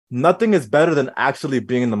nothing is better than actually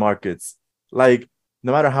being in the markets. Like,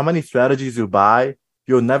 no matter how many strategies you buy,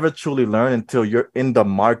 you'll never truly learn until you're in the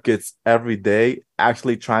markets every day,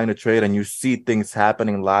 actually trying to trade, and you see things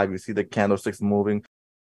happening live. You see the candlesticks moving.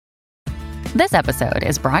 This episode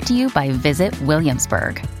is brought to you by Visit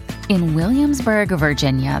Williamsburg. In Williamsburg,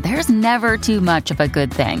 Virginia, there's never too much of a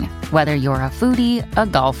good thing. Whether you're a foodie, a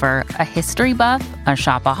golfer, a history buff, a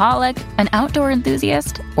shopaholic, an outdoor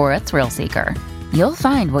enthusiast, or a thrill seeker, you'll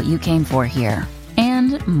find what you came for here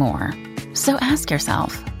and more. So ask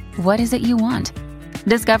yourself, what is it you want?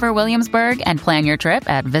 Discover Williamsburg and plan your trip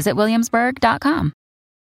at visitwilliamsburg.com.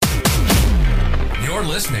 You're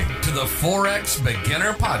listening to the Forex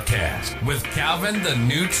Beginner Podcast with Calvin the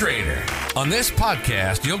New Trader. On this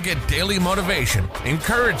podcast, you'll get daily motivation,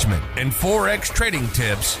 encouragement, and Forex trading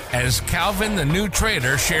tips as Calvin the New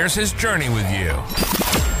Trader shares his journey with you.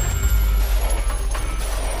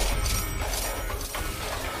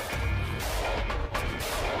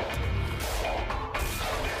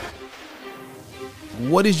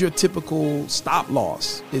 What is your typical stop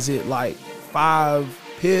loss? Is it like 5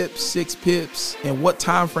 pips, 6 pips? And what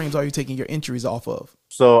time frames are you taking your entries off of?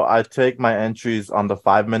 So I take my entries on the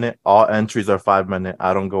 5 minute. All entries are 5 minute.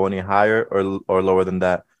 I don't go any higher or lower than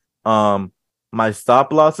that. My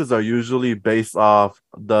stop losses are usually based off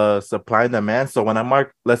the supply and demand. So when I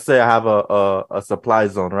mark, let's say I have a supply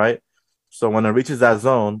zone, right? So when it reaches that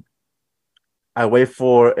zone, I wait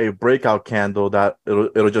for a breakout candle that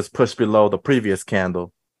it'll just push below the previous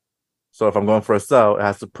candle. So if I'm going for a sell, it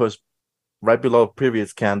has to push right below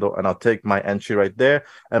previous candle, and I'll take my entry right there,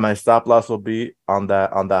 and my stop loss will be on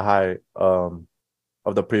that high of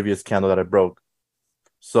the previous candle that I broke.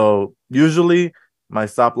 So usually my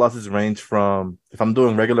stop losses range from, if I'm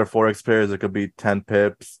doing regular Forex pairs, it could be 10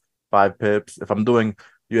 pips, 5 pips. If I'm doing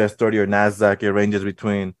US 30 or NASDAQ, it ranges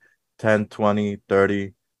between 10, 20,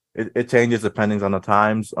 30. It changes depending on the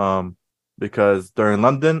times. Because during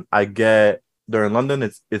London,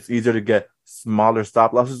 it's easier to get smaller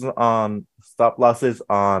stop losses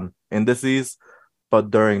on indices,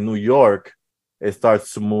 but during New York, it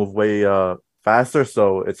starts to move way faster,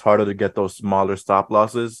 so it's harder to get those smaller stop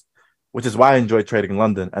losses, which is why I enjoy trading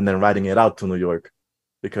London and then riding it out to New York,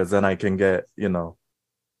 because then I can get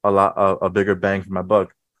a bigger bang for my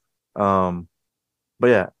buck. But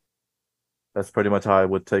yeah, that's pretty much how I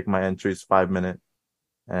would take my entries, 5 minute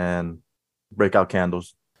and breakout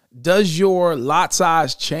candles. Does your lot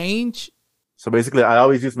size change? So basically, I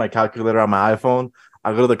always use my calculator on my iPhone.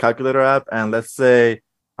 I go to the calculator app, and let's say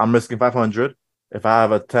I'm risking 500. If I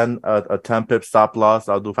have a 10 pip stop loss,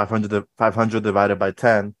 I'll do 500 divided by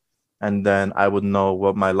 10, and then I would know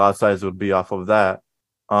what my lot size would be off of that.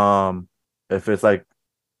 If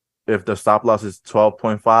the stop loss is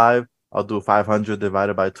 12.5, I'll do 500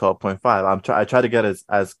 divided by 12.5. I try to get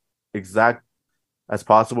as exact as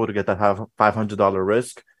possible to get that $500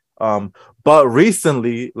 risk. But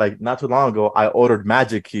recently, like not too long ago, I ordered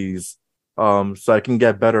Magic Keys, so I can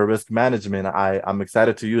get better risk management. I'm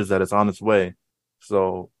excited to use that. It's on its way.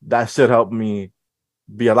 So that should help me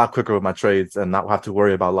be a lot quicker with my trades and not have to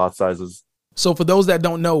worry about lot sizes. So for those that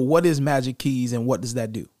don't know, what is Magic Keys and what does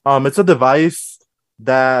that do? It's a device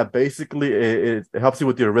that basically it helps you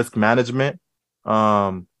with your risk management.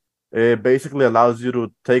 It basically allows you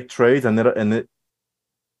to take trades, and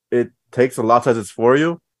it takes the lot sizes for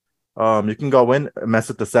you. You can go in, mess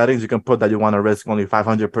with the settings. You can put that you want to risk only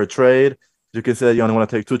 500 per trade. You can say that you only want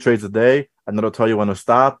to take 2 trades a day, and it'll tell you when to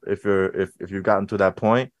stop if you've gotten to that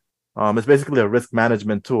point. It's basically a risk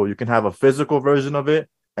management tool. You can have a physical version of it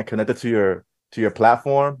and connect it to your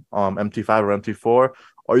platform, MT5 or MT4,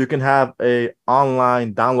 or you can have a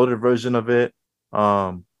online downloaded version of it.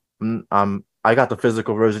 I got the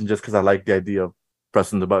physical version just because I like the idea of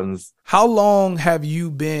pressing the buttons. How long have you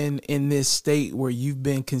been in this state where you've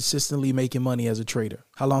been consistently making money as a trader?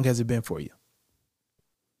 How long has it been for you?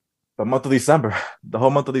 The month of December. The whole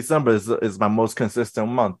month of December is my most consistent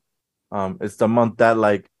month. It's the month that,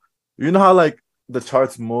 like, you know how like the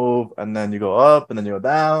charts move and then you go up and then you go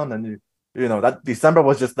down, and you know that December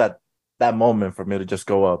was just that moment for me to just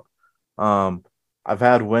go up. I've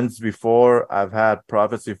had wins before, I've had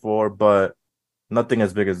profits before, but nothing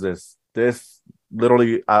as big as this. This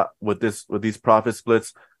literally, with these profit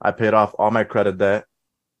splits, I paid off all my credit debt.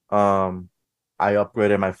 I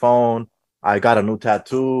upgraded my phone. I got a new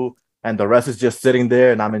tattoo, and the rest is just sitting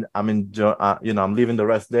there. And I'm leaving the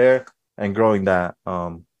rest there and growing that.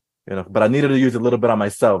 But I needed to use a little bit on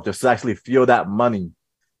myself just to actually feel that money,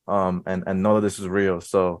 and know that this is real.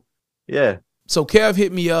 So, yeah. So Kev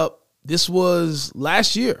hit me up. This was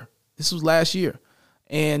last year.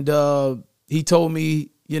 And he told me,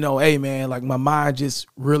 hey man, like my mind just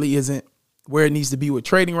really isn't where it needs to be with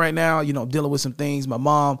trading right now, dealing with some things. My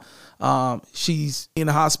mom, she's in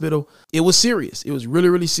the hospital. It was serious. It was really,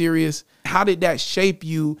 really serious. How did that shape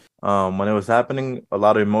you? When it was happening, a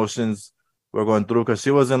lot of emotions were going through because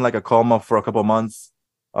she was in like a coma for a couple months,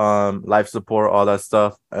 life support, all that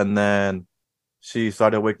stuff. And then she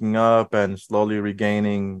started waking up and slowly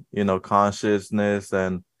regaining, consciousness.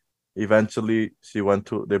 And eventually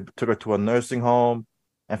they took her to a nursing home.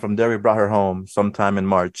 And from there, we brought her home sometime in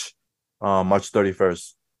March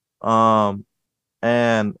 31st.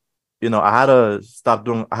 And, I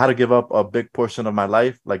had to give up a big portion of my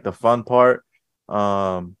life, like the fun part,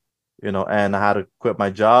 and I had to quit my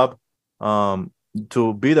job,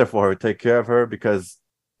 to be there for her, take care of her, because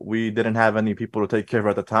we didn't have any people to take care of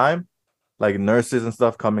her at the time, like nurses and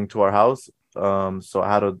stuff coming to our house. So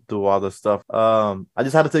I had to do all the stuff. I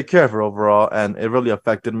just had to take care of her overall, and it really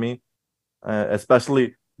affected me,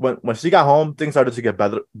 especially when she got home. Things started to get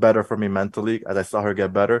better for me mentally as I saw her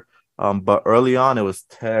get better. But early on, it was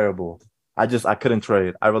terrible. I couldn't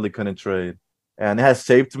trade. I really couldn't trade, and it has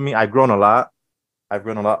shaped me. I've grown a lot. I've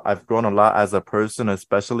grown a lot as a person,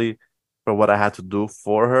 especially for what I had to do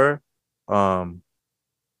for her.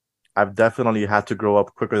 I've definitely had to grow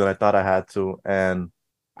up quicker than I thought I had to, and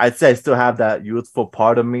I'd say I still have that youthful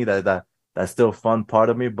part of me, that still fun part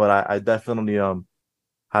of me, but I definitely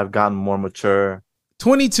have gotten more mature.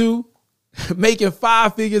 22, making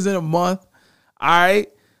 5 figures in a month. All right.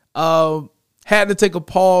 Had to take a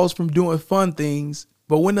pause from doing fun things.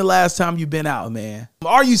 But when the last time you been out, man?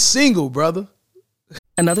 Are you single, brother?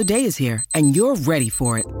 Another day is here and you're ready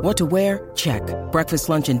for it. What to wear? Check. Breakfast,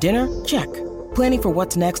 lunch, and dinner? Check. Planning for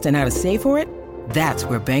what's next and how to save for it? That's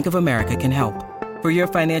where Bank of America can help. For your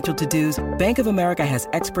financial to-dos, Bank of America has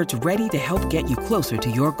experts ready to help get you closer to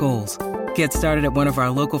your goals. Get started at one of our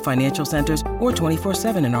local financial centers or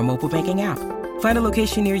 24/7 in our mobile banking app. Find a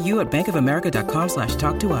location near you at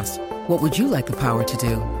bankofamerica.com/talktous. What would you like the power to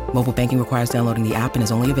do? Mobile banking requires downloading the app and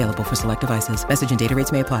is only available for select devices. Message and data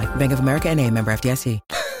rates may apply. Bank of America N.A., member FDIC.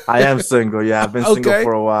 I am single. Yeah, I've been single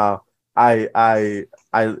for a while. I've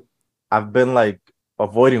been like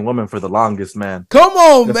avoiding women for the longest, man. Come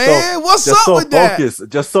on, man. What's up with that?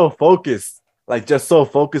 Just so focused. Like, just so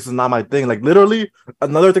focused is not my thing. Like, literally,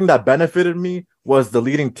 another thing that benefited me was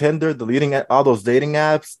deleting Tinder, deleting all those dating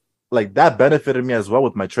apps. Like, that benefited me as well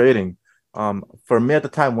with my trading. For me at the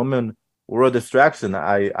time, women were a distraction.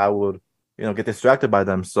 I would, get distracted by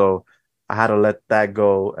them. So I had to let that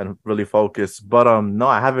go and really focus. But no,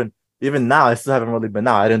 I haven't. Even now, I still haven't really been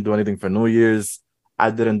out. I didn't do anything for New Year's. I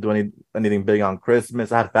didn't do anything big on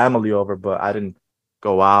Christmas. I had family over, but I didn't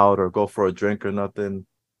go out or go for a drink or nothing.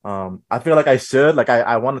 I feel like I should. Like,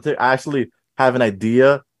 I want to I actually have an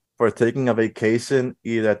idea for taking a vacation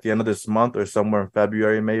either at the end of this month or somewhere in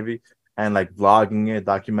February maybe, and like vlogging it,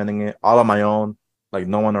 documenting it all on my own, like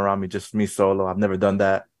no one around me, just me solo. I've never done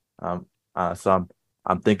that. So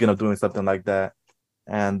I'm thinking of doing something like that.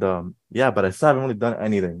 And yeah, but I still haven't really done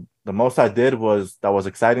anything. The most I did that was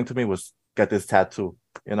exciting to me was get this tattoo,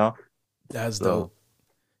 That's dope.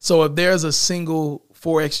 So if there's a single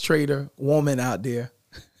Forex trader woman out there,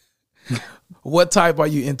 what type are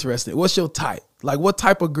you interested in? What's your type? Like, what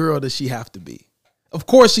type of girl does she have to be? Of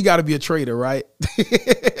course, she got to be a trader, right?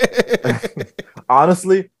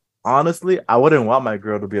 Honestly, I wouldn't want my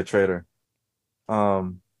girl to be a trader. I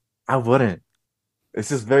wouldn't. It's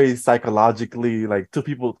just very psychologically, like two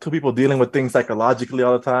people dealing with things psychologically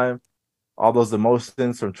all the time, all those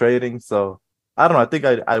emotions from trading. So I don't know. I think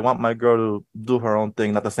I want my girl to do her own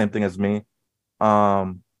thing, not the same thing as me.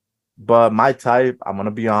 But my type, I'm gonna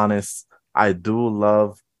be honest, I do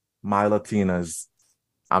love my Latinas.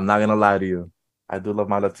 I'm not gonna lie to you. I do love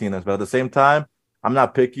my Latinas, but at the same time, I'm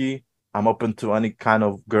not picky. I'm open to any kind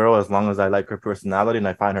of girl as long as I like her personality and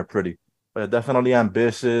I find her pretty. But definitely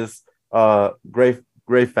ambitious, great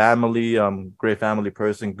family, great family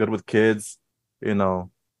person, good with kids,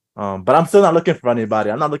 But I'm still not looking for anybody.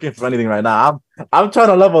 I'm not looking for anything right now. I'm trying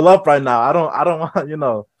to level up right now. I don't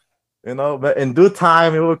want, but in due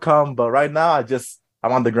time it will come. But right now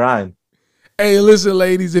I'm on the grind. Hey, listen,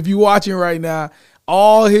 ladies, if you're watching right now,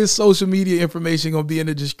 all his social media information going to be in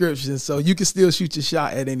the description. So you can still shoot your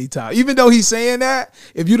shot at any time. Even though he's saying that,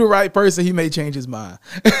 if you're the right person, he may change his mind.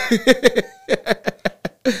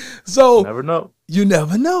 So you never know. You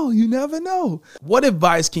never know. You never know. What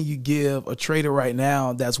advice can you give a trader right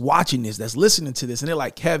now that's watching this, that's listening to this, and they're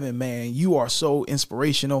like, Kevin, man, you are so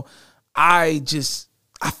inspirational. I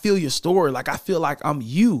feel your story. Like, I feel like I'm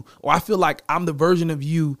you, or I feel like I'm the version of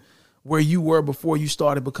you where you were before you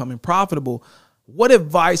started becoming profitable. What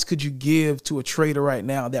advice could you give to a trader right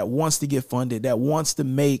now that wants to get funded, that wants to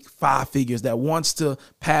make 5 figures, that wants to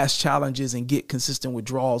pass challenges and get consistent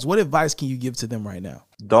withdrawals? What advice can you give to them right now?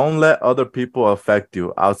 Don't let other people affect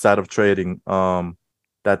you outside of trading,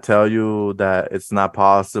 that tell you that it's not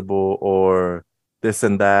possible or this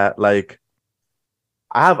and that. Like,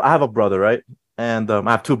 I have a brother, right? And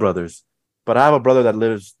I have 2 brothers, but I have a brother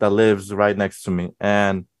that lives right next to me,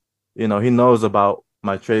 and he knows about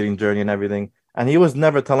my trading journey and everything. And he was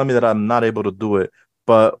never telling me that I'm not able to do it.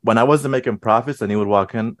 But when I wasn't making profits, and he would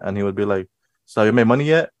walk in and he would be like, "So you made money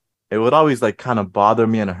yet?" It would always like kind of bother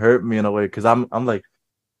me and hurt me in a way, because I'm like,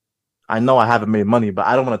 I know I haven't made money, but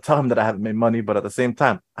I don't want to tell him that I haven't made money. But at the same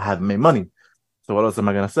time, I haven't made money. So what else am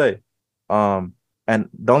I gonna say? And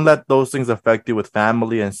don't let those things affect you with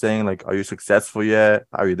family and saying like, "Are you successful yet?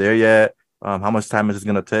 Are you there yet? How much time is this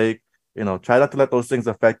gonna take?" Try not to let those things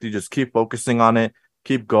affect you. Just keep focusing on it.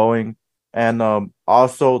 Keep going. And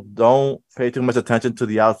also don't pay too much attention to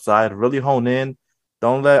the outside. Really hone in.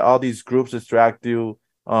 Don't let all these groups distract you.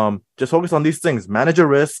 Just focus on these things. Manage your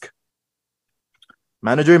risk.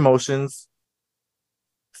 Manage your emotions.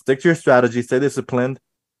 Stick to your strategy. Stay disciplined.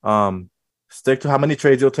 Stick to how many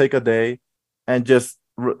trades you'll take a day, and just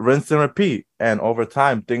rinse and repeat. And over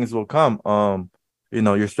time, things will come.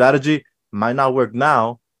 Your strategy might not work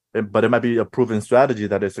now, but it might be a proven strategy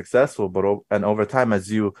that is successful. And over time,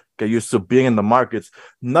 as you get used to being in the markets,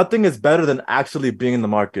 nothing is better than actually being in the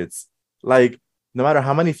markets. Like, no matter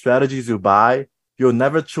how many strategies you buy, you'll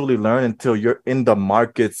never truly learn until you're in the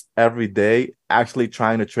markets every day, actually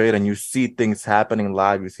trying to trade, and you see things happening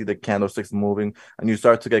live. You see the candlesticks moving, and you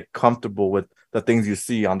start to get comfortable with the things you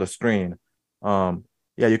see on the screen.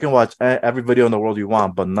 You can watch every video in the world you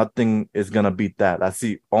want, but nothing is gonna beat that. That's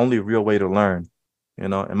the only real way to learn.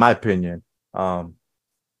 In my opinion.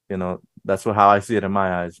 That's how I see it in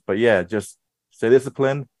my eyes. But yeah, just stay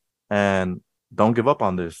disciplined and don't give up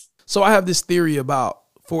on this. So I have this theory about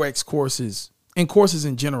Forex courses and courses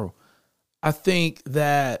in general. I think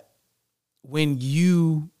that when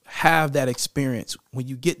you have that experience, when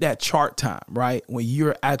you get that chart time, right? When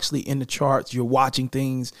you're actually in the charts, you're watching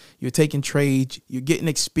things, you're taking trades, you're getting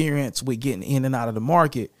experience with getting in and out of the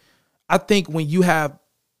market. I think when you have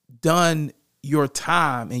done your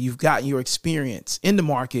time and you've gotten your experience in the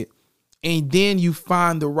market, and then you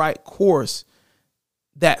find the right course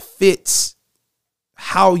that fits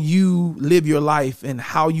how you live your life and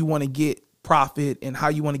how you want to get profit and how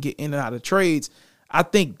you want to get in and out of trades, I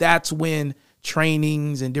think that's when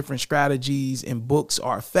trainings and different strategies and books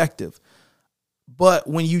are effective. But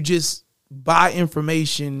when you just buy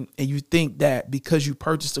information and you think that because you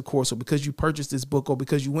purchased a course or because you purchased this book or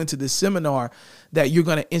because you went to this seminar that you're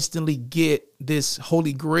going to instantly get this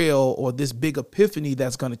holy grail or this big epiphany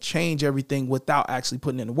that's going to change everything without actually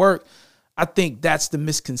putting in the work, I think that's the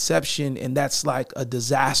misconception, and that's like a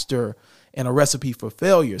disaster and a recipe for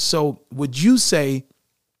failure. So would you say,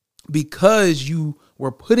 because you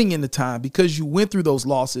were putting in the time, because you went through those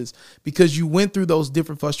losses, because you went through those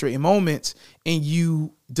different frustrating moments, and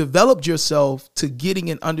you developed yourself to getting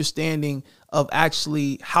an understanding of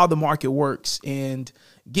actually how the market works and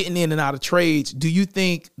getting in and out of trades, do you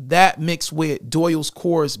think that mixed with Doyle's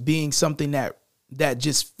course being something that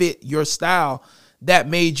just fit your style, that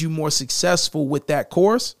made you more successful with that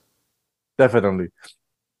course? Definitely.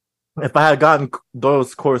 If I had gotten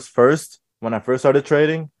Doyle's course first, when I first started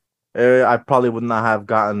trading, I probably would not have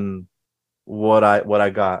gotten what I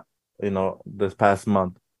got, this past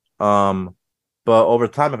month. But over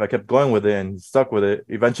time, if I kept going with it and stuck with it,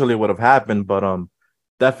 eventually it would have happened. But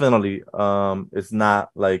definitely, it's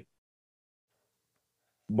not like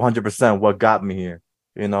 100% what got me here.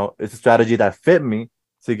 It's a strategy that fit me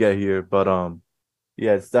to get here. But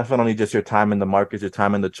yeah, it's definitely just your time in the markets, your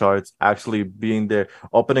time in the charts, actually being there,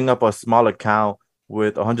 opening up a small account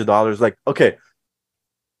with $100. Like, okay.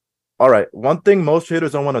 All right, one thing most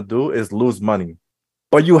traders don't want to do is lose money,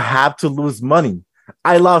 but you have to lose money.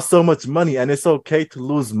 I lost so much money, and it's okay to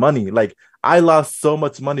lose money. Like, I lost so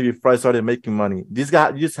much money before I started making money. You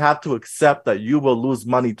just have to accept that you will lose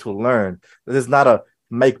money to learn. This is not a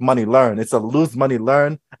make money, learn. It's a lose money,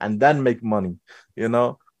 learn, and then make money,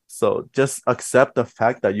 So just accept the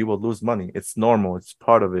fact that you will lose money. It's normal. It's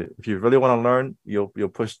part of it. If you really want to learn, you'll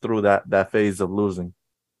push through that phase of losing.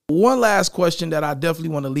 One last question that I definitely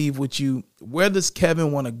want to leave with you. Where does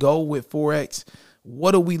Kevin want to go with Forex?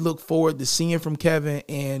 What do we look forward to seeing from Kevin?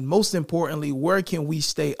 And most importantly, where can we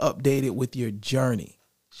stay updated with your journey?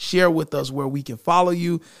 Share with us where we can follow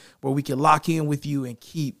you, where we can lock in with you and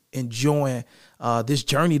keep enjoying this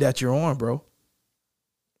journey that you're on, bro.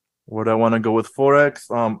 Where do I want to go with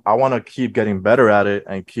Forex? I want to keep getting better at it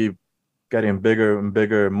and keep getting bigger and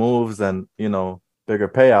bigger moves and, bigger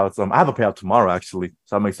payouts. I have a payout tomorrow actually,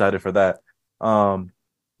 so I'm excited for that.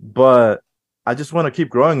 But I just want to keep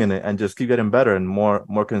growing in it and just keep getting better and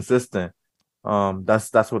more consistent.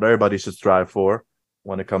 That's what everybody should strive for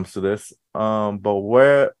when it comes to this. I'm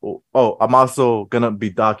also gonna I'm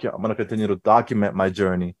gonna continue to document my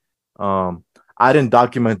journey. I didn't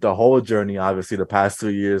document the whole journey, obviously, the past 2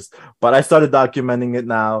 years, but I started documenting it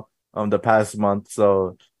now, the past month.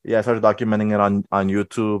 So yeah, I started documenting it on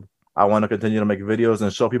YouTube. I want to continue to make videos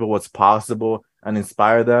and show people what's possible and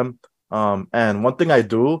inspire them. And one thing I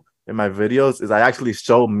do in my videos is I actually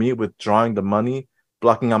show me withdrawing the money,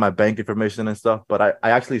 blocking out my bank information and stuff. But I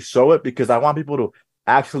actually show it because I want people to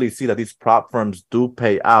actually see that these prop firms do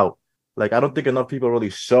pay out. Like, I don't think enough people really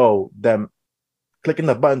show them clicking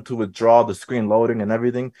the button to withdraw, the screen loading and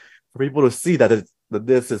everything, for people to see that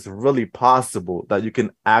this is really possible, that you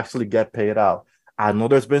can actually get paid out. I know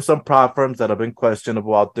there's been some prop firms that have been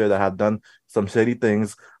questionable out there that have done some shady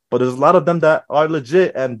things, but there's a lot of them that are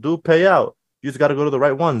legit and do pay out. You just got to go to the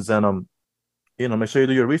right ones and, make sure you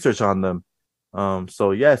do your research on them.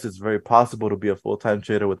 So yes, it's very possible to be a full-time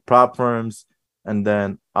trader with prop firms. And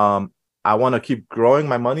then I want to keep growing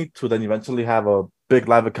my money to then eventually have a big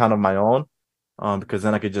live account of my own, because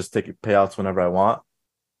then I could just take payouts whenever I want.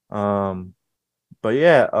 But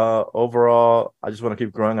yeah, overall, I just want to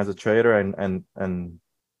keep growing as a trader and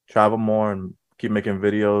travel more and keep making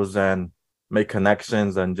videos and make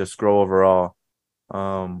connections and just grow overall.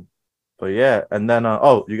 But yeah, and then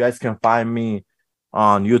you guys can find me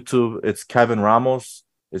on YouTube. It's Kevin Ramos.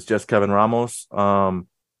 It's just Kevin Ramos.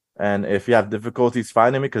 And if you have difficulties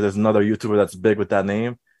finding me, because there's another YouTuber that's big with that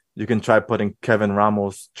name, you can try putting Kevin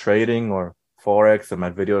Ramos trading or Forex, and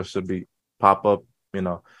my videos should pop up.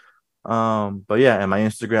 But yeah, and my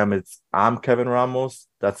Instagram, I'm Kevin Ramos.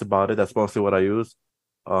 That's about it. That's mostly what I use.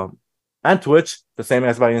 And Twitch, the same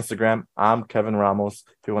as my Instagram. I'm Kevin Ramos.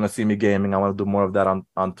 If you want to see me gaming, I want to do more of that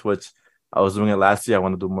on Twitch. I was doing it last year. I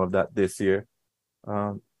want to do more of that this year.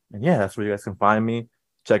 And yeah, that's where you guys can find me.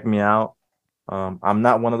 Check me out. I'm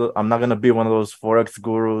not gonna be one of those Forex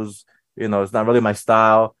gurus. It's not really my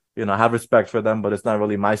style. I have respect for them, but it's not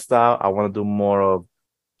really my style. I want to do more of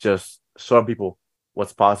just showing people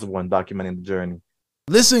what's possible and documenting the journey.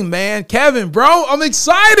 Listen, man, Kevin, bro, I'm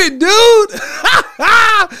excited, dude.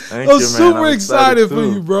 I'm super excited for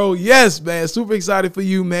you, bro. Yes, man, super excited for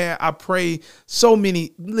you, man. I pray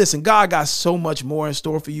listen, God got so much more in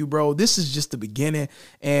store for you, bro. This is just the beginning,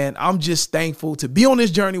 and I'm just thankful to be on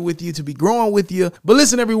this journey with you, to be growing with you. But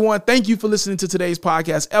listen, everyone, thank you for listening to today's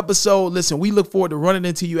podcast episode. Listen, we look forward to running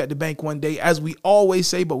into you at the bank one day, as we always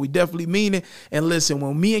say, but we definitely mean it. And listen,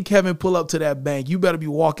 when me and Kevin pull up to that bank, you better be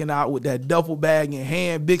walking out with that duffel bag in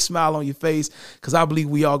hand, big smile on your face, because I believe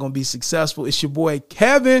we all going to be successful. It's your boy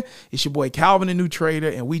Kevin. It's your boy Calvin, the New Trader,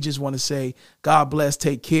 and we just want to say God bless,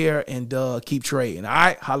 take care, and keep trading. All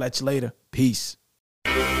right, holla at you later. Peace.